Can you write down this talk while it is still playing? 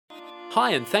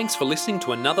Hi, and thanks for listening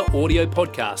to another audio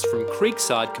podcast from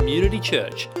Creekside Community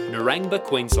Church, Narangba,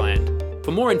 Queensland.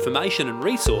 For more information and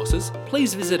resources,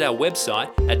 please visit our website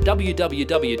at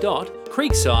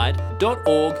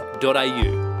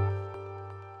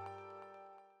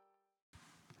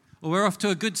www.creekside.org.au. Well, we're off to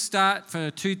a good start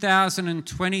for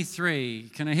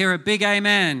 2023. Can I hear a big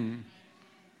amen?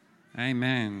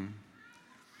 Amen.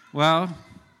 Well,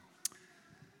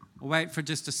 we'll wait for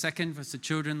just a second as the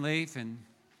children leave. And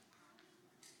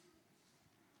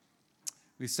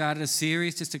we started a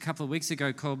series just a couple of weeks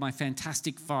ago called My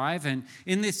Fantastic Five. And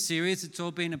in this series, it's all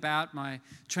been about my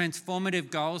transformative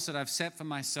goals that I've set for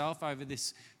myself over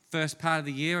this first part of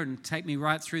the year and take me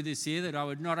right through this year, that I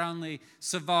would not only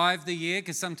survive the year,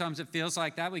 because sometimes it feels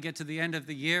like that. We get to the end of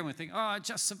the year and we think, oh, I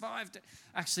just survived it.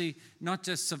 Actually, not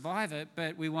just survive it,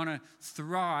 but we want to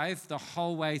thrive the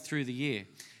whole way through the year.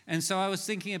 And so I was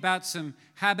thinking about some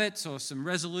habits or some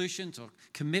resolutions or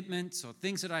commitments or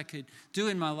things that I could do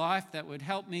in my life that would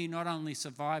help me not only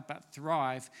survive but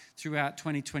thrive throughout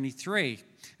 2023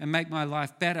 and make my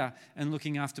life better and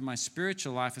looking after my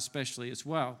spiritual life especially as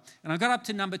well. And I got up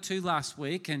to number 2 last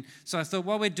week, and so I thought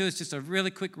what we'd do is just a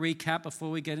really quick recap before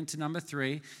we get into number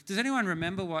 3. Does anyone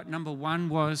remember what number 1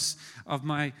 was of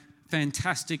my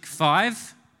Fantastic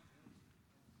Five?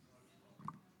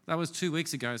 That was 2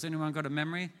 weeks ago. Has anyone got a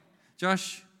memory?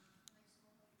 Josh?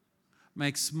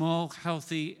 Make small,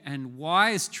 healthy, and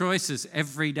wise choices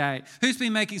every day. Who's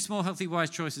been making small, healthy, wise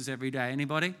choices every day?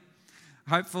 Anybody?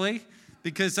 Hopefully.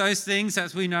 Because those things,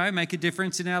 as we know, make a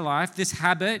difference in our life. This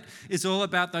habit is all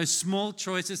about those small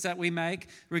choices that we make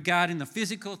regarding the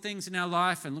physical things in our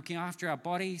life and looking after our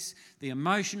bodies, the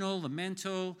emotional, the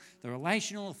mental, the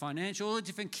relational, the financial, all the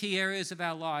different key areas of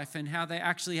our life and how they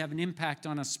actually have an impact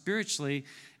on us spiritually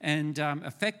and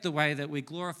affect the way that we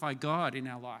glorify God in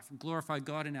our life and glorify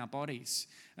God in our bodies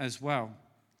as well.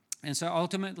 And so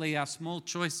ultimately our small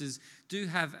choices do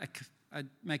have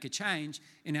make a change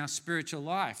in our spiritual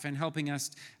life and helping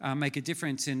us make a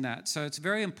difference in that. So it's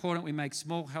very important we make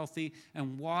small, healthy,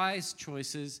 and wise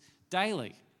choices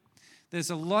daily. There's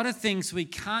a lot of things we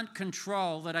can't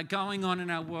control that are going on in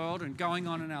our world and going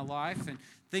on in our life and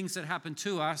things that happen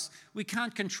to us. We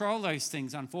can't control those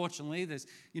things, unfortunately. There's,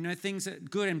 things that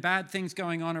good and bad things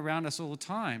going on around us all the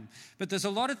time. But there's a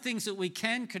lot of things that we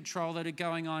can control that are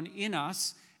going on in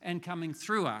us and coming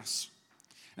through us.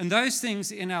 And those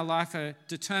things in our life are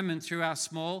determined through our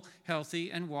small, healthy,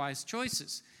 and wise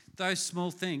choices. Those small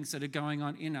things that are going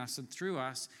on in us and through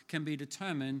us can be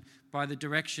determined by the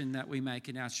direction that we make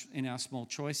in our small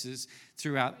choices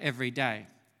throughout every day.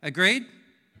 Agreed?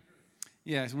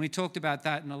 Yes, and we talked about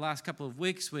that in the last couple of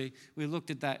weeks. We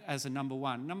looked at that as a number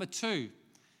 1. Number 2,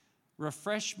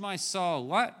 refresh my soul.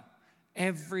 What?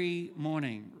 Every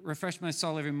morning. Refresh my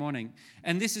soul every morning.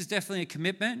 And this is definitely a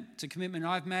commitment. It's a commitment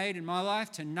I've made in my life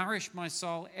to nourish my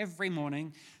soul every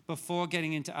morning before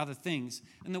getting into other things.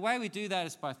 And the way we do that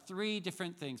is by 3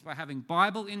 different things. By having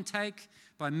Bible intake,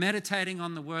 by meditating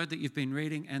on the word that you've been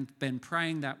reading and been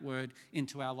praying that word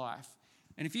into our life.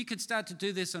 And if you could start to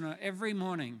do this on every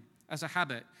morning as a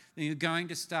habit, then you're going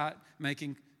to start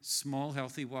making small,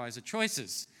 healthy, wiser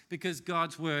choices because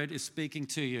God's word is speaking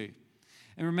to you.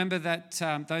 And remember that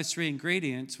those 3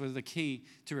 ingredients were the key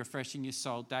to refreshing your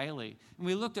soul daily. And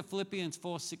we looked at Philippians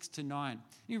 4:6-9.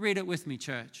 You read it with me,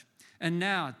 church. And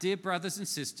now, dear brothers and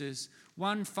sisters,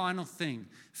 one final thing.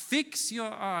 Fix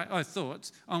your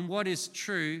thoughts on what is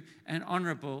true and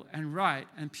honorable and right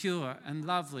and pure and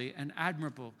lovely and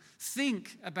admirable.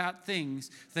 Think about things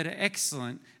that are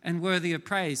excellent and worthy of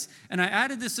praise. And I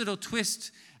added this little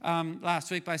twist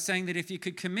last week by saying that if you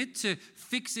could commit to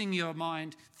fixing your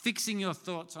mind, fixing your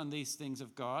thoughts on these things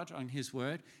of God, on his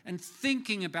word, and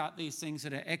thinking about these things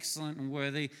that are excellent and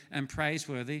worthy and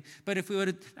praiseworthy. But if we were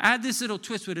to add this little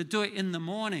twist, we were to do it in the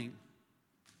morning,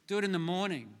 then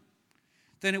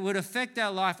it would affect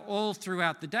our life all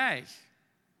throughout the day.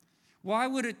 Why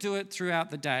would it do it throughout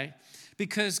the day?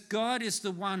 Because God is the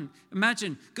one,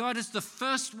 imagine, God is the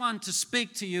first one to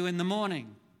speak to you in the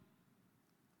morning.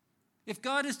 If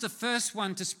God is the first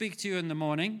one to speak to you in the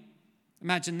morning,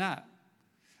 imagine that.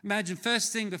 Imagine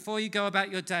first thing before you go about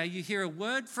your day, you hear a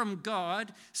word from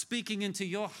God speaking into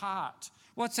your heart.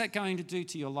 What's that going to do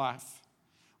to your life?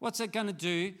 What's that going to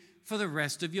do for the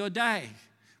rest of your day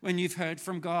when you've heard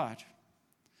from God?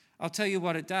 I'll tell you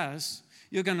what it does.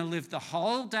 You're going to live the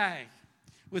whole day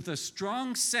with a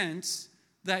strong sense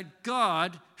that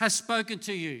God has spoken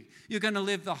to you. You're going to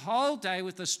live the whole day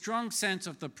with a strong sense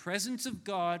of the presence of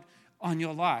God on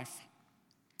your life.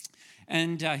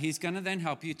 And he's going to then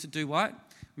help you to do what?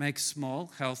 Make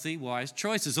small, healthy, wise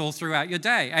choices all throughout your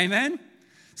day. Amen?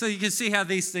 So you can see how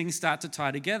these things start to tie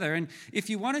together. And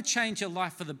if you want to change your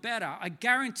life for the better, I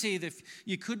guarantee that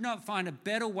you could not find a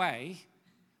better way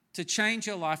to change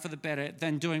your life for the better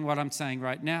than doing what I'm saying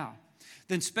right now.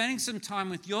 Than spending some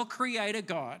time with your Creator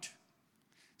God,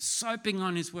 soaping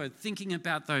on His Word, thinking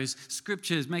about those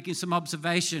scriptures, making some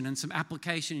observation and some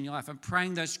application in your life, and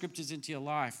praying those scriptures into your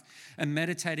life and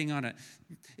meditating on it.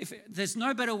 There's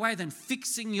no better way than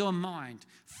fixing your mind,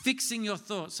 fixing your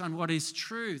thoughts on what is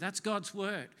true. That's God's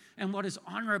Word, and what is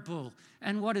honorable,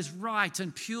 and what is right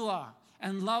and pure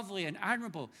and lovely and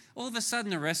admirable. All of a sudden,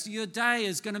 the rest of your day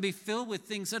is going to be filled with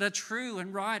things that are true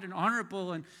and right and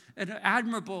honorable and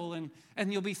admirable,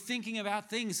 and you'll be thinking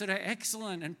about things that are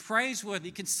excellent and praiseworthy.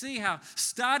 You can see how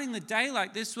starting the day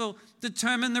like this will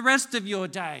determine the rest of your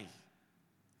day.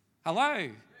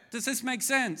 Hello? Does this make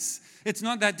sense? It's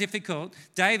not that difficult.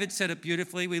 David said it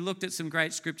beautifully. We looked at some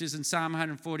great scriptures in Psalm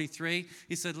 143.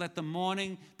 He said, "Let the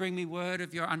morning bring me word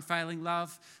of your unfailing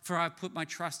love, for I put my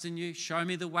trust in you. Show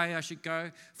me the way I should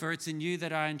go, for it's in you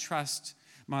that I entrust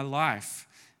my life."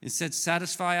 It said,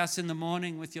 "Satisfy us in the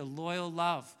morning with your loyal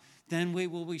love. Then we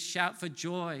will shout for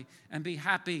joy and be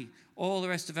happy all the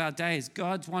rest of our days."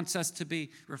 God wants us to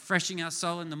be refreshing our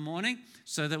soul in the morning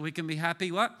so that we can be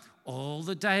happy, what? All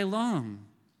the day long.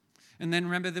 And then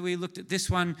remember that we looked at this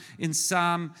one in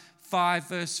Psalm 5,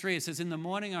 verse 3. It says, "In the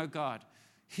morning, O God,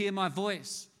 hear my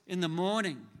voice. In the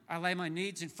morning, I lay my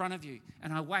needs in front of you,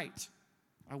 and I wait.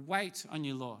 I wait on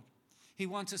you, Lord." He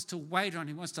wants us to wait on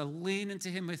Him. He wants to lean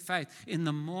into Him with faith. In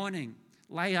the morning,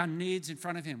 lay our needs in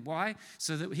front of Him. Why?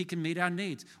 So that He can meet our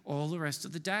needs all the rest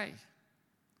of the day.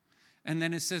 And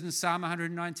then it says in Psalm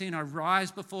 119, "I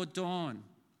rise before dawn,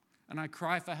 and I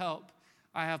cry for help.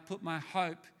 I have put my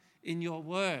hope in your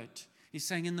word." He's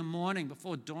saying in the morning,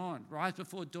 before dawn, rise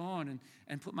before dawn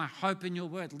and put my hope in your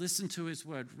word. Listen to His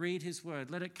word. Read His word.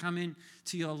 Let it come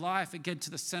into your life and get to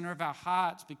the center of our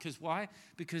hearts. Because why?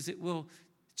 Because it will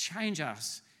change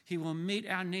us. He will meet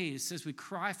our needs. It says we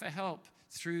cry for help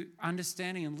through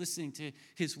understanding and listening to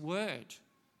His word.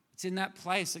 It's in that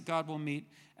place that God will meet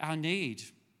our need.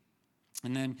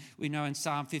 And then we know in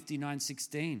Psalm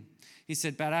 59:16, He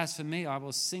said, "But as for me, I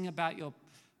will sing about your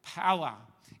power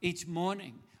each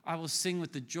morning. I will sing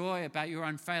with the joy about your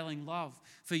unfailing love,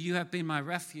 for you have been my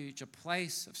refuge, a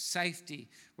place of safety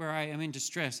where I am in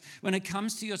distress." When it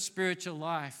comes to your spiritual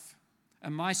life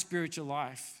and my spiritual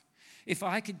life, if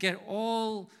I could get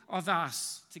all of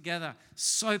us together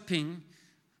soaping,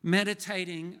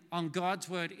 meditating on God's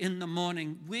word in the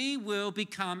morning, we will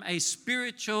become a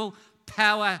spiritual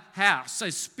powerhouse,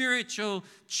 a spiritual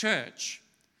church.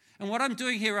 And what I'm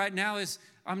doing here right now is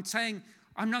I'm saying,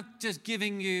 I'm not just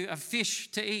giving you a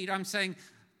fish to eat. I'm saying,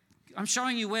 I'm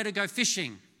showing you where to go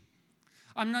fishing.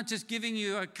 I'm not just giving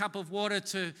you a cup of water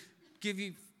to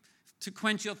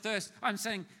quench your thirst. I'm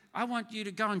saying, I want you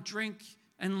to go and drink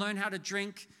and learn how to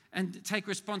drink and take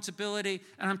responsibility.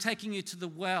 And I'm taking you to the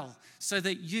well so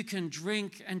that you can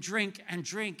drink and drink and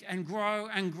drink and grow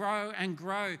and grow and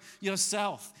grow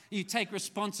yourself. You take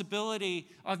responsibility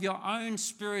of your own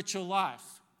spiritual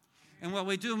life. And what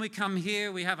we do when we come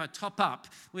here, we have a top up,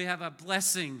 we have a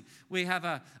blessing, we have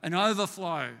an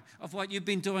overflow of what you've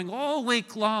been doing all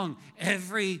week long,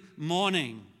 every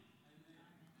morning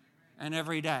and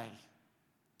every day.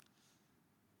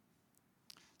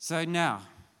 So now,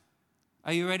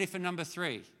 are you ready for number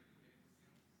 3?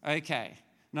 Okay,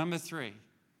 number 3.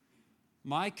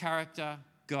 My character,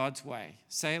 God's way.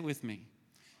 Say it with me.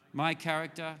 My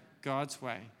character, God's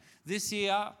way. This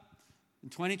year, in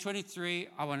 2023,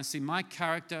 I want to see my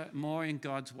character more in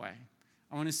God's way.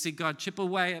 I want to see God chip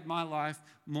away at my life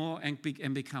more and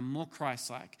become more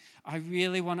Christ-like. I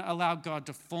really want to allow God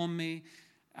to form me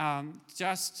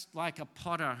just like a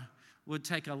potter would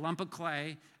take a lump of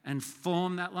clay and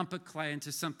form that lump of clay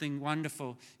into something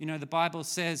wonderful. You know, the Bible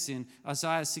says in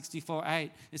Isaiah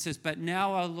 64:8, it says, "But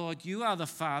now, O Lord, you are the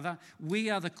Father, we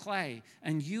are the clay,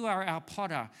 and you are our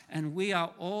potter, and we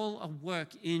are all a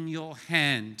work in your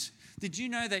hand." Did you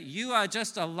know that you are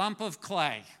just a lump of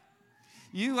clay?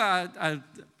 You are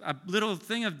a little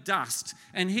thing of dust,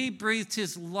 and He breathed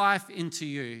His life into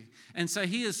you. And so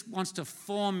He wants to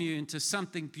form you into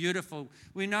something beautiful.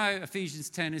 We know Ephesians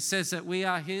 10, it says that we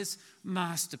are His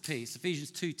masterpiece.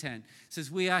 Ephesians 2:10 says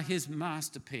we are His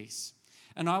masterpiece.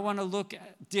 And I want to look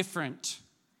different.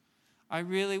 I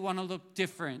really want to look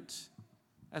different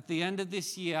at the end of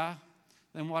this year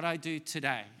than what I do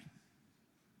today.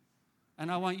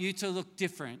 And I want you to look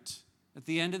different at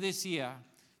the end of this year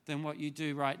than what you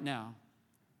do right now.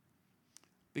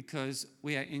 Because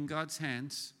we are in God's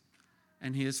hands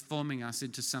and He is forming us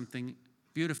into something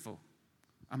beautiful,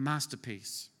 a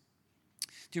masterpiece.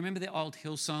 Do you remember the old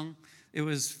Hillsong It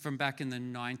was from back in the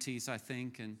 90s, I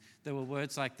think, and there were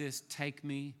words like this: take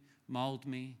me, mold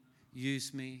me,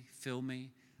 use me, fill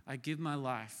me. I give my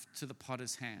life to the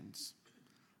potter's hands.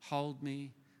 Hold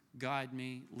me, guide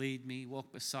me, lead me,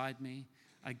 walk beside me.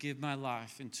 I give my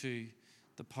life into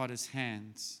the potter's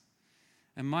hands.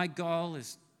 And my goal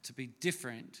is to be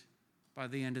different by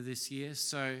the end of this year,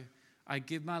 so I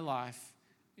give my life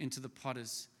into the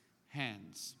potter's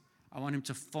hands. I want him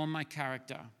to form my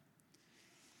character.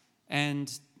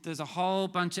 And there's a whole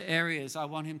bunch of areas I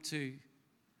want him to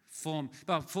form.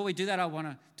 But before we do that, I want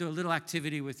to do a little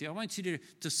activity with you. I want you to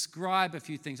describe a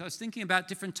few things. I was thinking about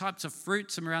different types of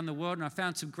fruits from around the world, and I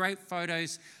found some great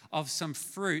photos of some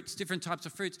fruits, different types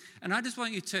of fruits. And I just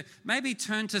want you to maybe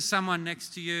turn to someone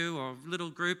next to you or a little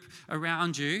group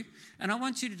around you, and I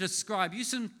want you to use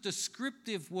some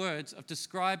descriptive words of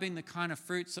describing the kind of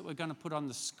fruits that we're going to put on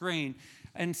the screen.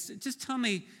 And just tell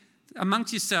me,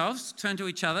 amongst yourselves, turn to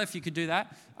each other if you could do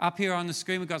that. Up here on the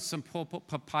screen, we've got some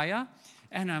papaya.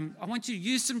 And I want you to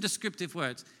use some descriptive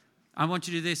words. I want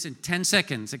you to do this in 10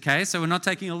 seconds, okay? So we're not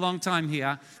taking a long time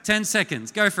here. 10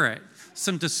 seconds, go for it.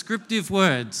 Some descriptive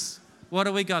words. What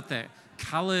do we got there?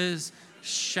 Colors,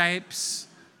 shapes,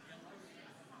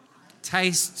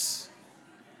 tastes,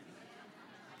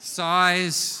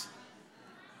 size.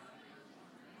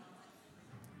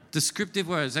 Descriptive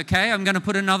words, okay? I'm going to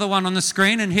put another one on the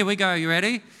screen, and here we go. You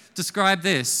ready? Describe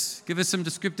this. Give us some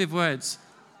descriptive words.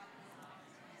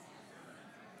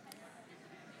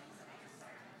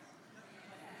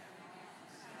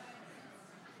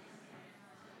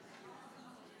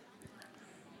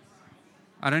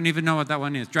 I don't even know what that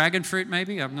one is. Dragon fruit,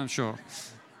 maybe? I'm not sure.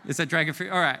 Is that dragon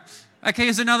fruit? All right. Okay,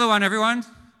 here's another one, everyone.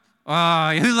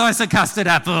 Oh, who likes a custard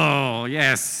apple?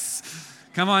 Yes.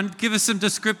 Come on, give us some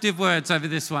descriptive words over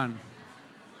this one.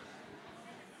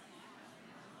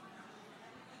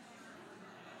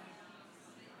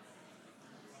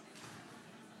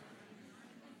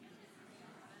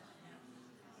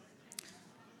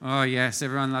 Oh, yes,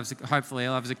 everyone hopefully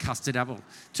loves a custard apple.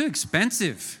 Too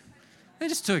expensive. They're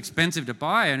just too expensive to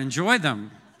buy and enjoy them.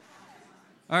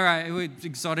 All right,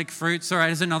 exotic fruits. All right,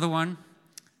 here's another one.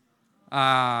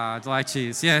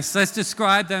 Lychees. Yes, let's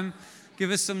describe them. Give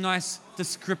us some nice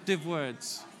descriptive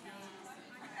words.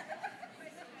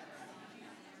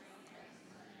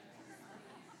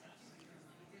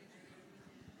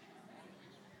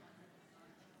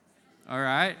 All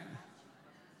right.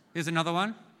 Here's another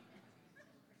one.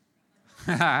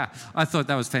 I thought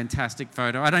that was a fantastic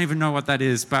photo. I don't even know what that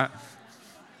is, but...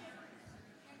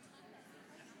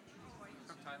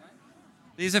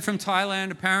 These are from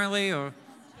Thailand, apparently, or...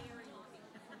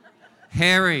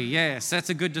 Hairy, yes, that's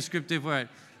a good descriptive word.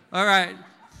 All right,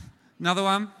 another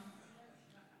one.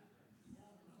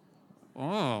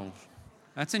 Oh,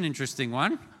 that's an interesting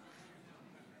one.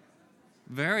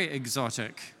 Very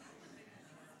exotic.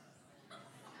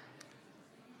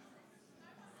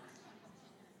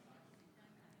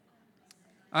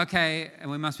 Okay,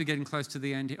 and we must be getting close to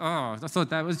the end here. Oh, I thought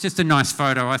that was just a nice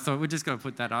photo. I thought we're just going to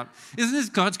put that up. Isn't this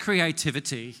God's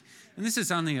creativity? And this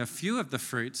is only a few of the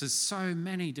fruits. There's so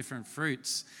many different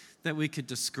fruits that we could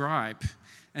describe,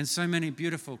 and so many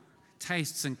beautiful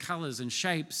tastes and colors and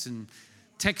shapes and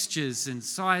textures and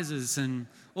sizes and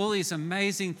all these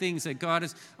amazing things that God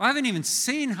has. I haven't even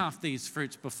seen half these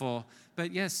fruits before,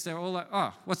 but yes, they're all like,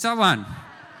 oh, what's that one?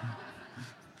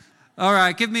 All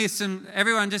right, give me some,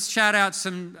 everyone just shout out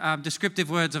some descriptive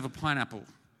words of a pineapple.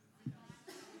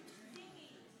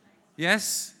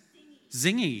 Yes?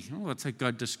 Zingy. Oh, that's a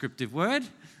good descriptive word.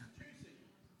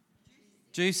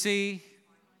 Juicy.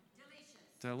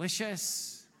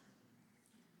 Delicious.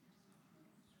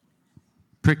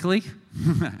 Prickly.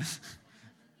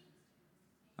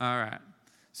 All right.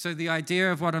 So the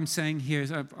idea of what I'm saying here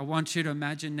is I want you to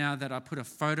imagine now that I put a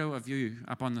photo of you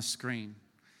up on the screen.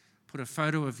 Put a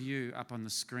photo of you up on the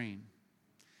screen.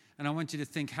 And I want you to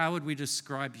think, how would we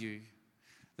describe you?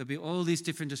 There'll be all these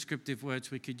different descriptive words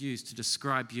we could use to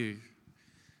describe you.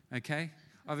 Okay?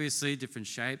 Obviously, different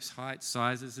shapes, heights,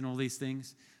 sizes, and all these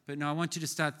things. But now I want you to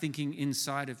start thinking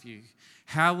inside of you.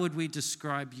 How would we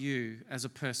describe you as a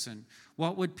person?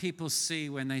 What would people see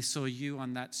when they saw you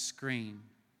on that screen?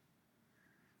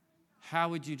 How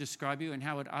would you describe you, and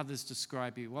how would others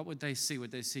describe you? What would they see?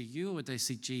 Would they see you, or would they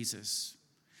see Jesus?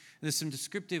 There's some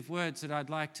descriptive words that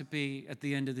I'd like to be at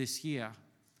the end of this year.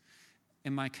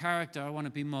 In my character, I want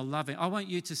to be more loving. I want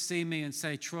you to see me and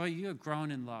say, Troy, you are grown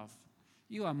in love.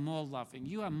 You are more loving.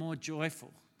 You are more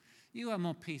joyful. You are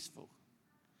more peaceful.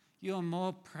 You are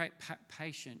more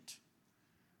patient.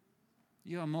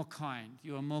 You are more kind.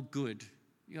 You are more good.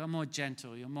 You are more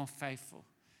gentle. You're more faithful.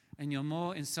 And you're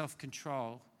more in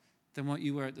self-control than what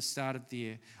you were at the start of the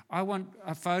year. I want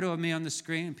a photo of me on the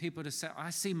screen and people to say, I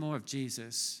see more of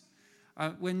Jesus.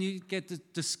 When you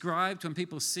get described, when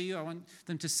people see you, I want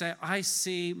them to say, I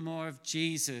see more of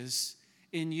Jesus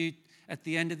in you at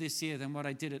the end of this year than what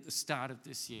I did at the start of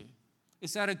this year.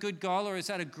 Is that a good goal or is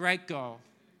that a great goal?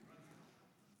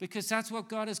 Because that's what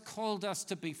God has called us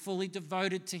to be, fully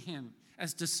devoted to him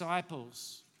as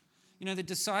disciples. You know, the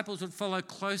disciples would follow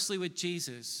closely with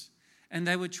Jesus and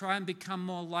they would try and become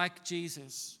more like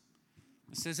Jesus.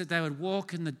 It says that they would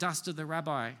walk in the dust of the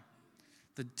rabbi.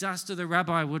 The dust of the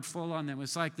rabbi would fall on them. It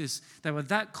was like this. They were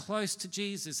that close to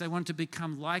Jesus. They wanted to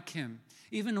become like him.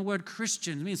 Even the word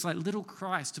Christian means like little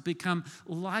Christ, to become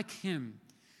like him.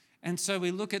 And so we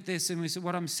look at this and we say,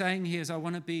 what I'm saying here is I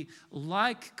want to be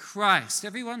like Christ.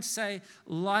 Everyone say,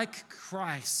 like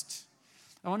Christ.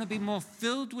 I want to be more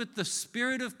filled with the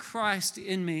Spirit of Christ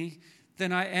in me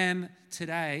than I am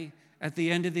today at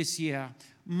the end of this year.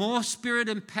 More Spirit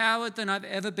empowered than I've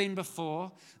ever been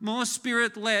before. More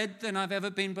Spirit led than I've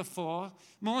ever been before.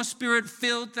 More Spirit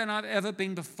filled than I've ever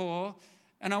been before.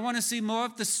 And I want to see more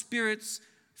of the Spirit's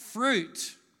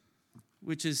fruit,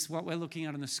 which is what we're looking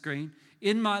at on the screen,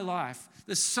 in my life.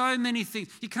 There's so many things.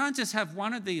 You can't just have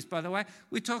one of these, by the way.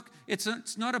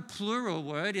 It's not a plural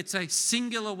word. It's a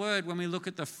singular word when we look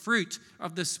at the fruit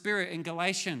of the Spirit in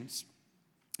Galatians.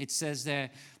 It says there,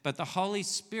 but the Holy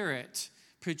Spirit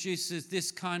produces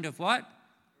this kind of what?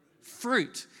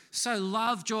 Fruit. So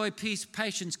love, joy, peace,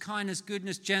 patience, kindness,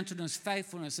 goodness, gentleness,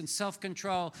 faithfulness, and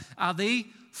self-control are the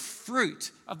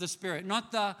fruit of the Spirit,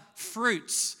 not the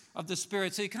fruits of the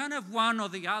Spirit. So you can't have one or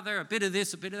the other, a bit of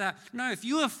this, a bit of that. No, if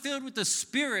you are filled with the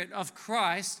Spirit of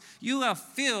Christ, you are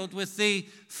filled with the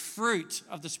fruit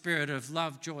of the Spirit of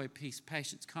love, joy, peace,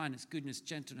 patience, kindness, goodness,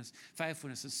 gentleness,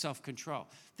 faithfulness, and self-control.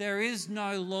 There is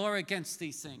no law against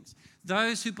these things.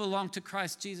 Those who belong to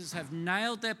Christ Jesus have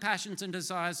nailed their passions and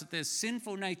desires of their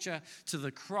sinful nature to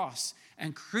the cross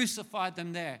and crucified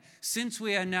them there. Since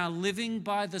we are now living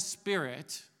by the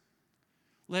Spirit,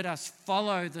 let us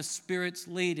follow the Spirit's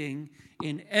leading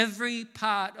in every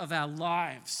part of our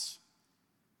lives.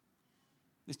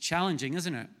 It's challenging,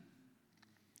 isn't it?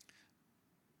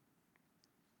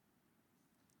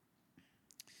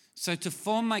 So to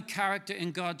form my character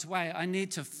in God's way, I need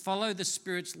to follow the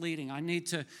Spirit's leading. I need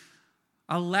to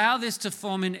allow this to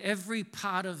form in every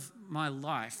part of my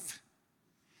life.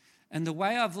 And the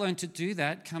way I've learned to do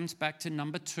that comes back to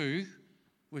number 2,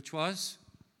 which was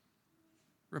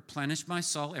replenish my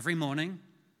soul every morning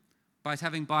by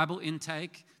having Bible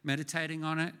intake, meditating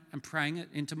on it, and praying it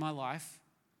into my life,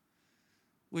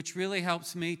 which really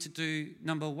helps me to do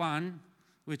number 1,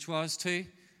 which was to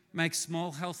make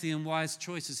small, healthy, and wise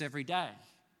choices every day.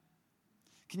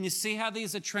 Can you see how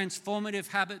these are transformative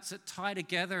habits that tie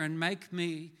together and make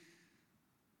me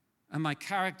and my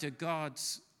character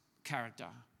God's character,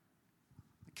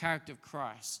 the character of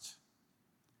Christ?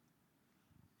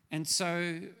 And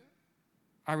so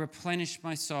I replenish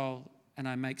my soul and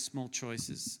I make small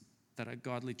choices that are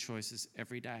godly choices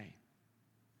every day.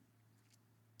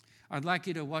 I'd like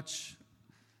you to watch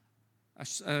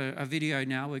a video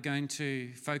now. We're going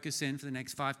to focus in for the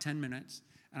next 5-10 minutes.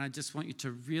 And I just want you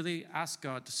to really ask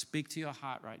God to speak to your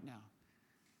heart right now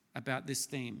about this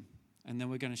theme. And then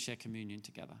we're going to share communion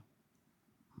together.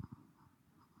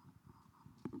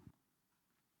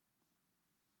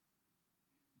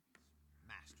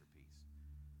 Masterpiece.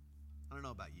 I don't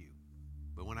know about you,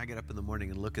 but when I get up in the morning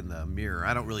and look in the mirror,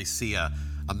 I don't really see a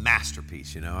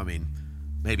masterpiece, you know? I mean,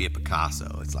 maybe a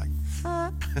Picasso. It's like,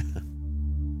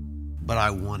 but I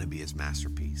want to be his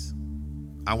masterpiece.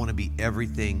 I want to be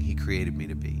everything he created me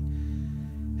to be.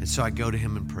 And so I go to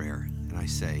him in prayer and I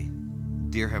say,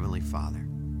 Dear Heavenly Father,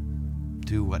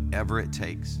 do whatever it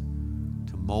takes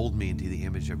to mold me into the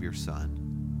image of your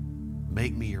Son.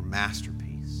 Make me your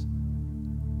masterpiece.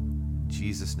 In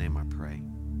Jesus' name I pray.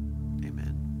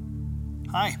 Amen.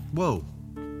 Hi. Whoa.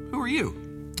 Who are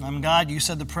you? I'm God. You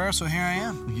said the prayer, so here I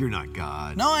am. You're not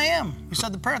God. No, I am. You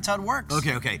said the prayer. That's how it works.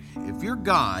 Okay. If you're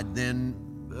God, then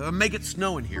make it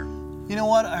snow in here. You know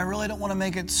what? I really don't want to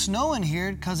make it snow in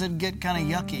here because it'd get kind of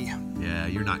yucky. Yeah,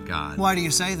 you're not God. Why do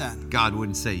you say that? God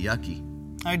wouldn't say yucky.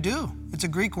 I do. It's a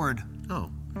Greek word. Oh.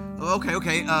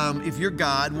 Okay. If you're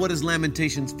God, what does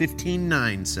Lamentations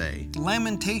 15:9 say?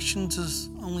 Lamentations is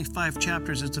only 5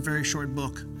 chapters. It's a very short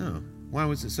book. Oh. Why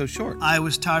was it so short? I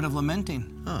was tired of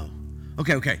lamenting. Oh.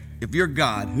 Okay. If you're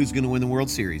God, who's going to win the World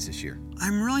Series this year?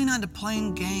 I'm really not into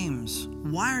playing games.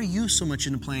 Why are you so much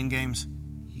into playing games?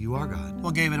 You are God.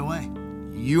 What gave it away?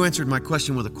 You answered my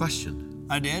question with a question.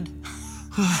 I did?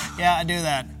 Yeah, I do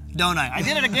that. Don't I? I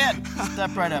did it again.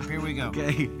 Step right up. Here we go.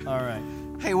 Okay. All right.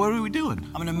 Hey, what are we doing?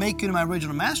 I'm going to make you into my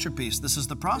original masterpiece. This is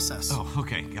the process. Oh,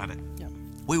 okay, got it. Yeah.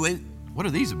 Wait. What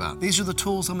are these about? These are the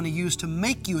tools I'm going to use to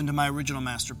make you into my original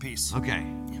masterpiece. Okay.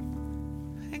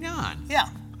 Hang on. Yeah,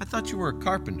 I thought you were a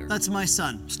carpenter. that's my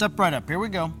son. Step right up. Here we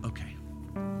go. Okay.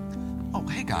 Oh,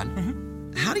 hang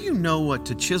on. How do you know what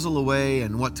to chisel away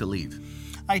and what to leave?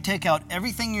 I take out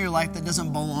everything in your life that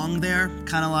doesn't belong there,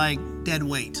 kind of like dead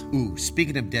weight. Ooh,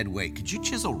 speaking of dead weight, could you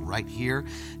chisel right here?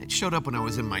 It showed up when I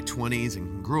was in my 20s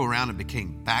and grew around and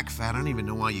became back fat. I don't even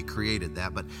know why you created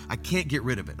that, but I can't get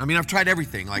rid of it. I mean, I've tried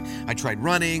everything. Like, I tried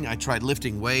running, I tried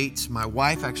lifting weights. My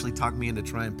wife actually talked me into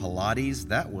trying Pilates.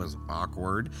 That was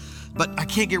awkward, but I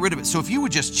can't get rid of it. So if you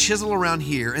would just chisel around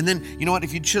here, and then, you know what,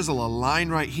 if you chisel a line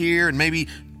right here and maybe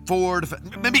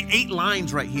 8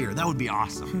 lines right here, that would be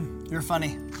awesome. You're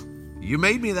funny. You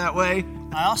made me that way.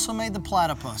 I also made the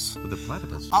platypus. With the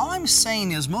platypus. All I'm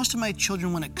saying is most of my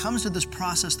children, when it comes to this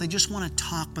process, they just want to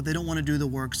talk, but they don't want to do the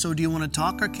work. So do you want to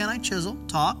talk or can I chisel?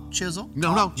 Talk, chisel.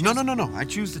 No. Talk, I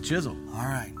choose the chisel. All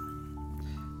right.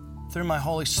 Through my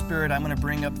Holy Spirit, I'm going to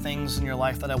bring up things in your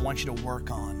life that I want you to work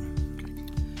on.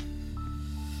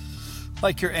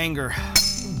 Like your anger.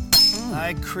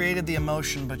 I created the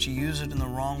emotion, but you use it in the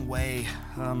wrong way.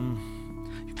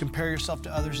 You compare yourself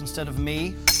to others instead of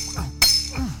me.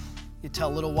 You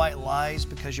tell little white lies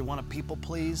because you want to people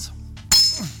please.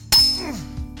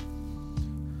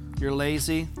 You're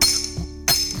lazy,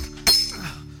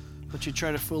 but you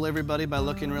try to fool everybody by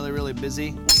looking really, really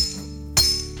busy.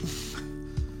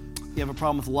 You have a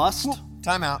problem with lust?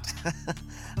 Time out.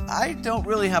 I don't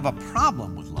really have a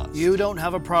problem with lust. You don't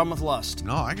have a problem with lust.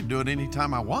 No, I can do it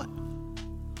anytime I want.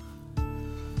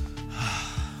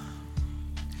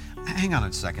 Hang on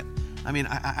a second. I mean,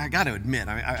 I got to admit,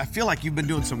 I feel like you've been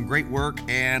doing some great work,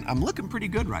 and I'm looking pretty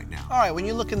good right now. All right, when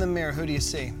you look in the mirror, who do you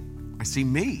see? I see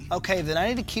me. Okay, then I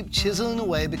need to keep chiseling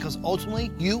away because ultimately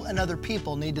you and other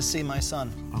people need to see my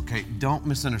son. Okay, don't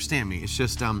misunderstand me. It's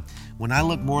just when I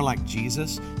look more like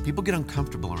Jesus, people get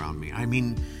uncomfortable around me. I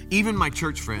mean, even my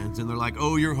church friends, and they're like,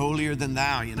 "Oh, you're holier than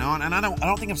thou," you know. And I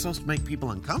don't think I'm supposed to make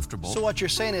people uncomfortable. So what you're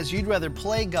saying is you'd rather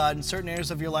play God in certain areas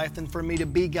of your life than for me to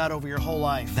be God over your whole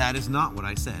life. That is not what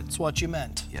I said. That's what you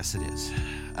meant. Yes, it is.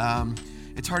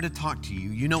 It's hard to talk to you.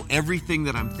 You know everything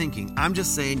that I'm thinking. I'm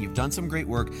just saying you've done some great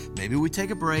work. Maybe we take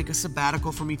a break, a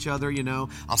sabbatical from each other, you know.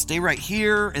 I'll stay right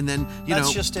here, and then,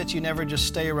 That's just it. You never just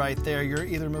stay right there. You're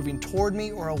either moving toward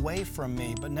me or away from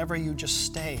me, but never you just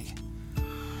stay.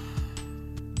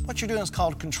 What you're doing is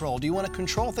called control. Do you want to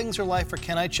control things in your life, or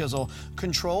can I chisel?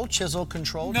 Control, chisel,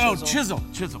 control, No, chisel.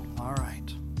 chisel. All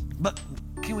right. But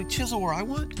can we chisel where I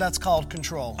want? That's called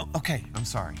control. Okay, I'm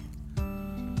sorry.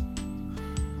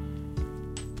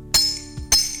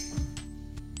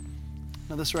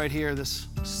 Now this right here, this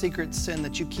secret sin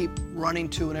that you keep running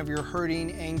to whenever you're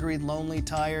hurting, angry, lonely,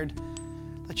 tired,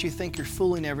 that you think you're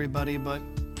fooling everybody, but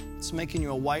it's making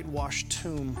you a whitewashed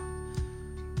tomb.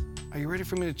 Are you ready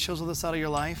for me to chisel this out of your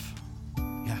life?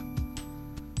 Yeah.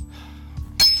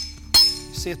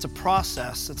 You see, it's a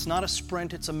process. It's not a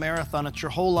sprint, it's a marathon. It's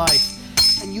your whole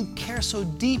life. And you care so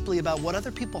deeply about what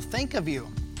other people think of you.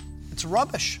 It's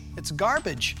rubbish. It's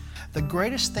garbage. The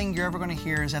greatest thing you're ever going to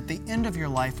hear is at the end of your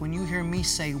life when you hear me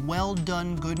say, "Well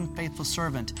done, good and faithful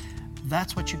servant."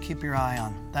 That's what you keep your eye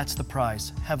on. That's the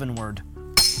prize, heavenward.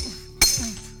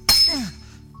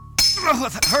 Oh,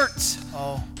 that hurts.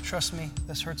 Oh, trust me,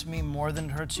 this hurts me more than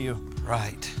it hurts you.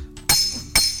 Right.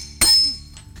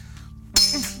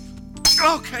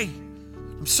 Okay.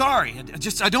 I'm sorry.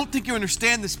 I don't think you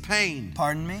understand this pain.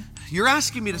 Pardon me? You're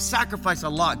asking me to sacrifice a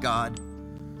lot, God.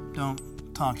 Don't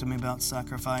talk to me about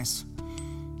sacrifice.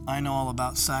 I know all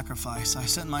about sacrifice. I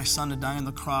sent my son to die on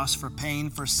the cross for pain,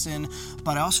 for sin,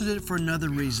 but I also did it for another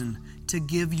reason, to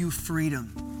give you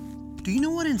freedom. Do you know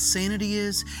what insanity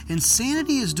is?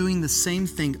 Insanity is doing the same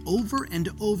thing over and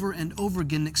over and over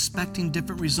again, expecting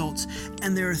different results.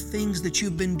 And there are things that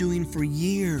you've been doing for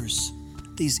years,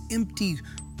 these empty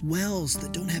wells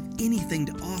that don't have anything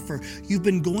to offer. You've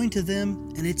been going to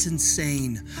them and it's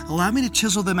insane. Allow me to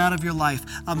chisel them out of your life.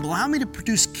 Allow me to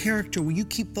produce character where you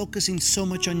keep focusing so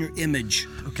much on your image.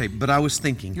 Okay, but I was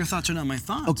thinking. Your thoughts are not my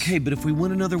thoughts. Okay, but if we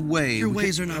went another way. Your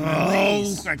ways are not my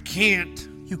ways. Oh, I can't.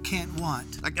 You can't what?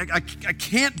 I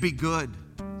can't be good.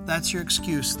 That's your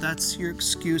excuse. That's your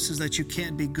excuse, is that you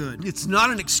can't be good. It's not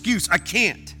an excuse. I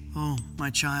can't. Oh, my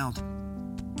child.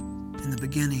 In the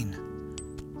beginning,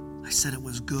 I said it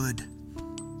was good.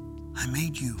 I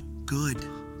made you good.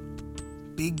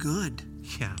 Be good.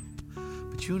 Yeah,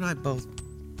 but you and I both.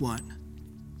 What?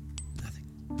 Nothing.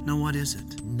 No, what is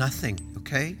it? Nothing,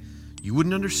 okay? You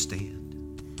wouldn't understand.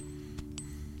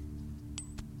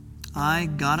 I,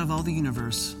 God of all the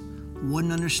universe,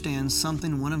 wouldn't understand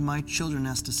something one of my children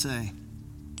has to say.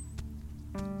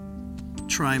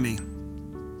 Try me.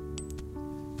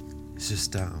 It's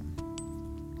just, I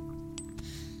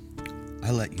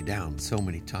let you down so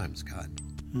many times, God.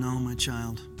 No, my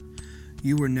child.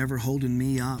 You were never holding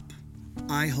me up.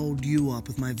 I hold you up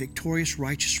with my victorious,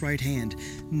 righteous right hand.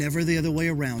 Never the other way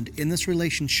around. In this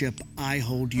relationship, I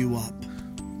hold you up.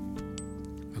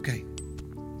 Okay.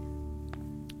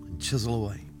 Chisel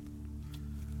away.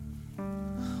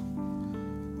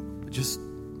 But just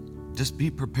be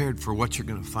prepared for what you're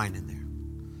going to find in there.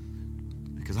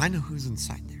 Because I know who's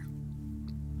inside there.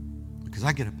 Because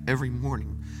I get up every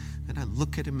morning and I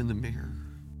look at him in the mirror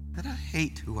and I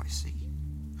hate who I see.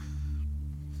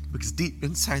 Because deep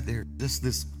inside there,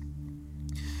 this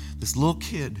little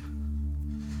kid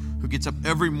who gets up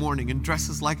every morning and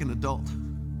dresses like an adult.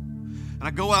 And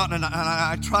I go out and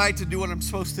I try to do what I'm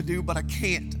supposed to do, but I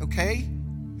can't, okay?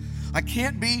 I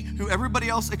can't be who everybody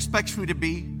else expects me to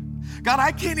be. God,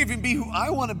 I can't even be who I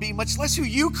want to be, much less who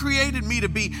you created me to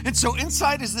be. And so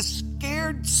inside is this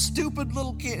scared, stupid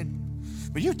little kid.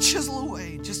 But you chisel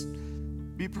away. Just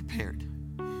be prepared.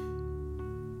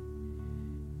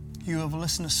 You have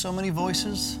listened to so many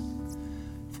voices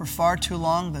for far too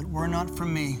long that were not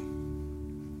from me.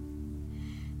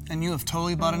 And you have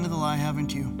totally bought into the lie,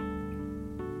 haven't you?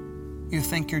 You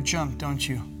think you're junk, don't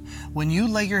you? When you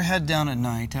lay your head down at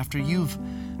night after you've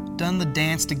done the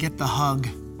dance to get the hug,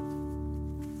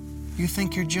 you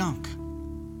think you're junk.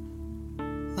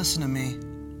 Listen to me.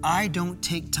 I don't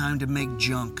take time to make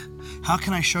junk. How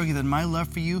can I show you that my love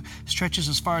for you stretches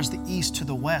as far as the east to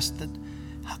the west?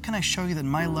 How can I show you that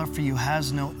my love for you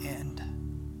has no end?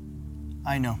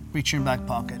 I know. Reach in your back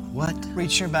pocket. What?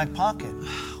 Reach in your back pocket.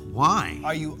 Why?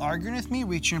 Are you arguing with me?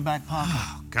 Reach in your back pocket.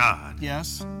 Oh, God.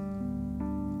 Yes?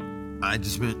 I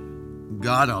just meant,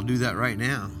 God, I'll do that right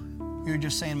now. You're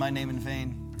just saying my name in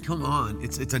vain. Come on.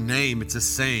 It's a name. It's a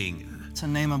saying. It's a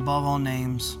name above all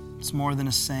names. It's more than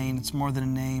a saying. It's more than a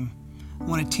name. I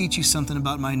want to teach you something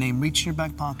about my name. Reach in your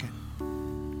back pocket.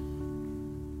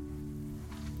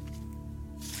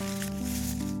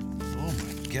 Oh,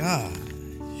 my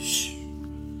gosh.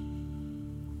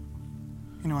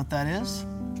 You know what that is?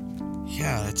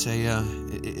 Yeah,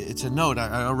 it's a note.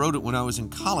 I wrote it when I was in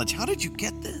college. How did you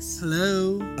get this?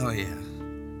 Hello? Oh, yeah.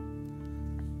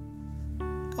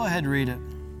 Go ahead, read it.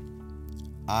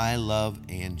 I love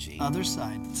Angie. Other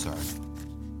side. Sorry.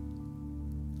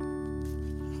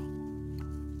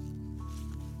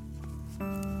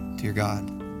 Dear God,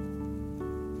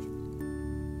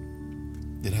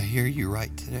 did I hear you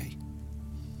right today?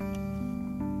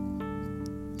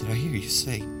 Did I hear you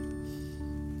say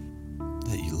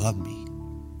that you love me?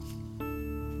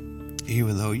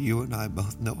 Even though you and I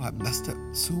both know I've messed up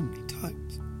so many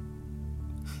times.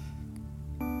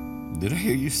 Did I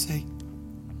hear you say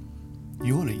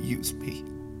you want to use me?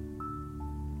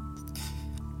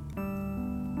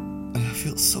 And I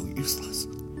feel so useless.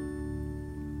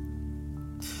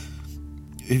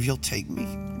 If you'll take me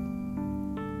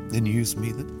and use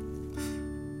me,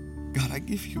 then God, I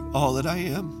give you all that I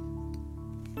am.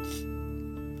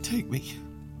 Take me.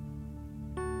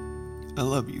 I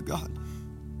love you, God.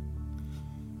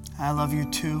 I love you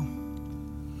too.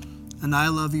 And I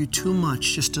love you too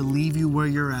much just to leave you where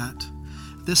you're at.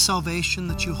 This salvation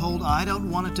that you hold, I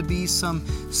don't want it to be some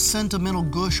sentimental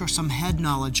gush or some head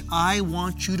knowledge. I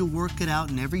want you to work it out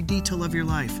in every detail of your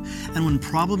life. And when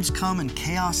problems come and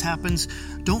chaos happens,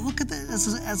 don't look at that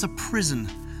as a prison,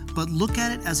 but look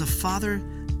at it as a father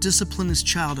disciplines his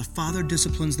child. A father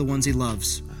disciplines the ones he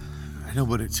loves. I know,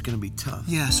 but it's going to be tough.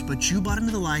 Yes, but you bought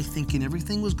into the lie thinking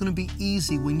everything was going to be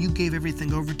easy when you gave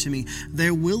everything over to me.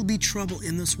 There will be trouble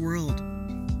in this world,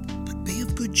 but be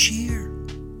of good cheer.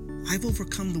 I've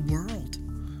overcome the world.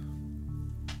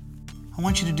 I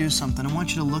want you to do something. I want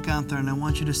you to look out there and I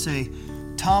want you to say,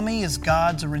 Tommy is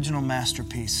God's original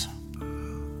masterpiece.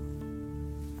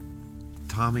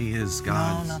 Tommy is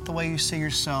God's... No, not the way you see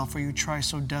yourself or you try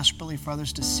so desperately for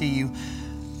others to see you,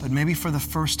 but maybe for the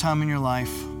first time in your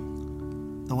life,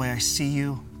 the way I see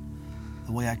you,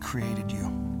 the way I created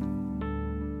you.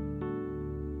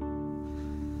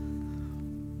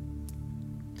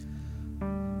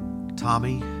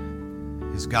 Tommy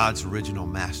is God's original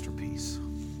masterpiece.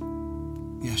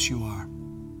 Yes, you are.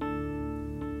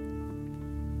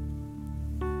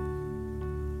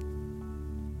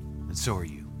 And so are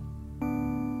you.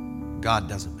 God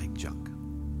doesn't make junk.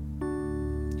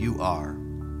 You are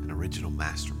an original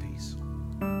masterpiece.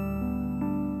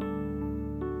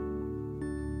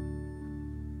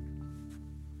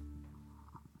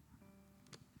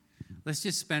 Let's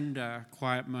just spend a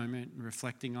quiet moment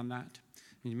reflecting on that.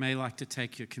 You may like to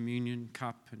take your communion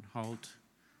cup and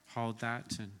hold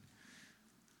that, and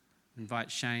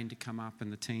invite Shane to come up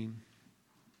and the team.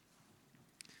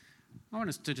 I want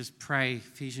us to just pray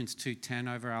Ephesians 2:10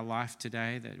 over our life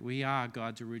today, that we are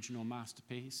God's original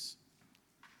masterpiece.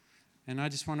 And I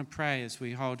just want to pray as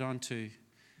we hold on to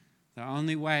the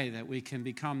only way that we can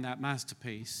become that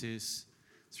masterpiece is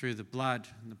through the blood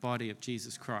and the body of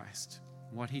Jesus Christ,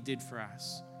 what he did for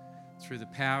us, through the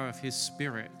power of his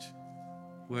Spirit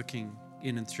working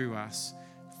in and through us,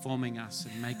 forming us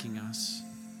and making us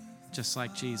just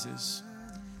like Jesus.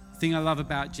 The thing I love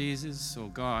about Jesus or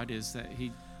God is that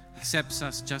he accepts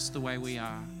us just the way we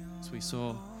are. As we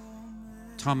saw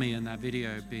Tommy in that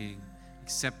video being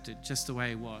accepted just the way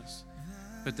he was.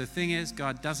 But the thing is,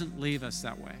 God doesn't leave us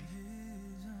that way.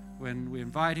 When we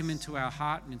invite him into our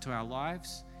heart and into our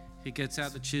lives, he gets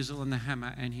out the chisel and the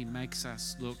hammer and he makes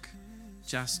us look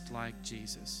just like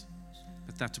Jesus.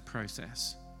 But that's a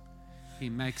process. He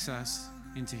makes us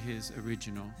into his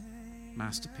original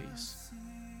masterpiece.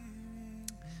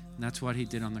 And that's what he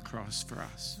did on the cross for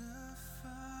us.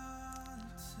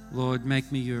 Lord,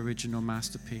 make me your original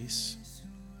masterpiece.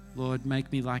 Lord,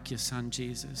 make me like your son,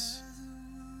 Jesus.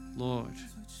 Lord,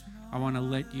 I want to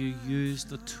let you use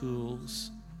the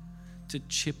tools to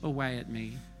chip away at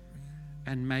me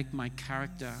and make my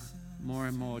character more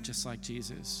and more just like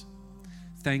Jesus.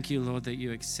 Thank you, Lord, that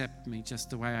you accept me just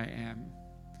the way I am.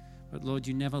 But Lord,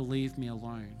 you never leave me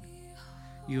alone.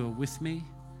 You are with me,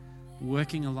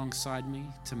 working alongside me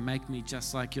to make me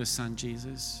just like your son,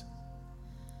 Jesus.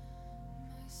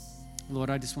 Lord,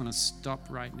 I just want to stop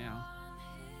right now.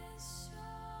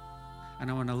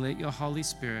 And I want to let your Holy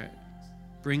Spirit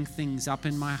bring things up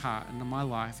in my heart and in my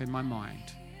life, in my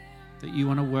mind, that you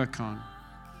want to work on.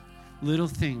 Little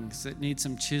things that need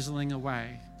some chiseling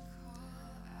away.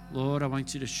 Lord, I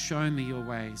want you to show me your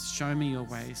ways. Show me your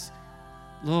ways.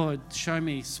 Lord, show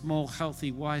me small,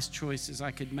 healthy, wise choices I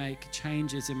could make,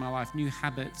 changes in my life, new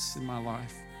habits in my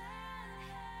life,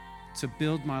 to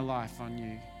build my life on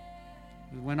you.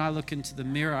 When I look into the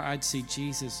mirror, I'd see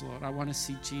Jesus, Lord. I want to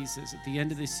see Jesus. At the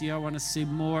end of this year, I want to see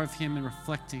more of him and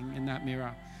reflecting in that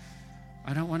mirror.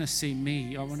 I don't want to see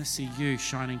me. I want to see you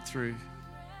shining through.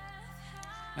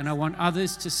 And I want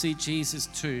others to see Jesus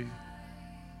too.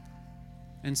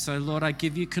 And so, Lord, I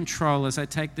give you control as I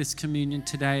take this communion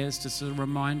today as just a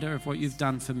reminder of what you've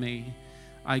done for me.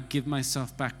 I give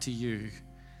myself back to you.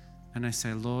 And I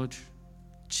say, Lord,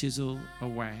 chisel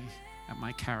away at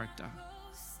my character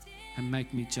and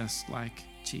make me just like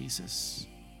Jesus.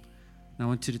 And I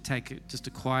want you to take it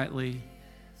just quietly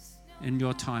in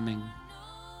your timing.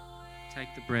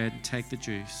 Take the bread, take the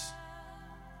juice,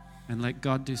 and let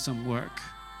God do some work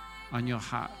on your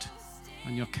heart,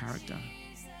 on your character.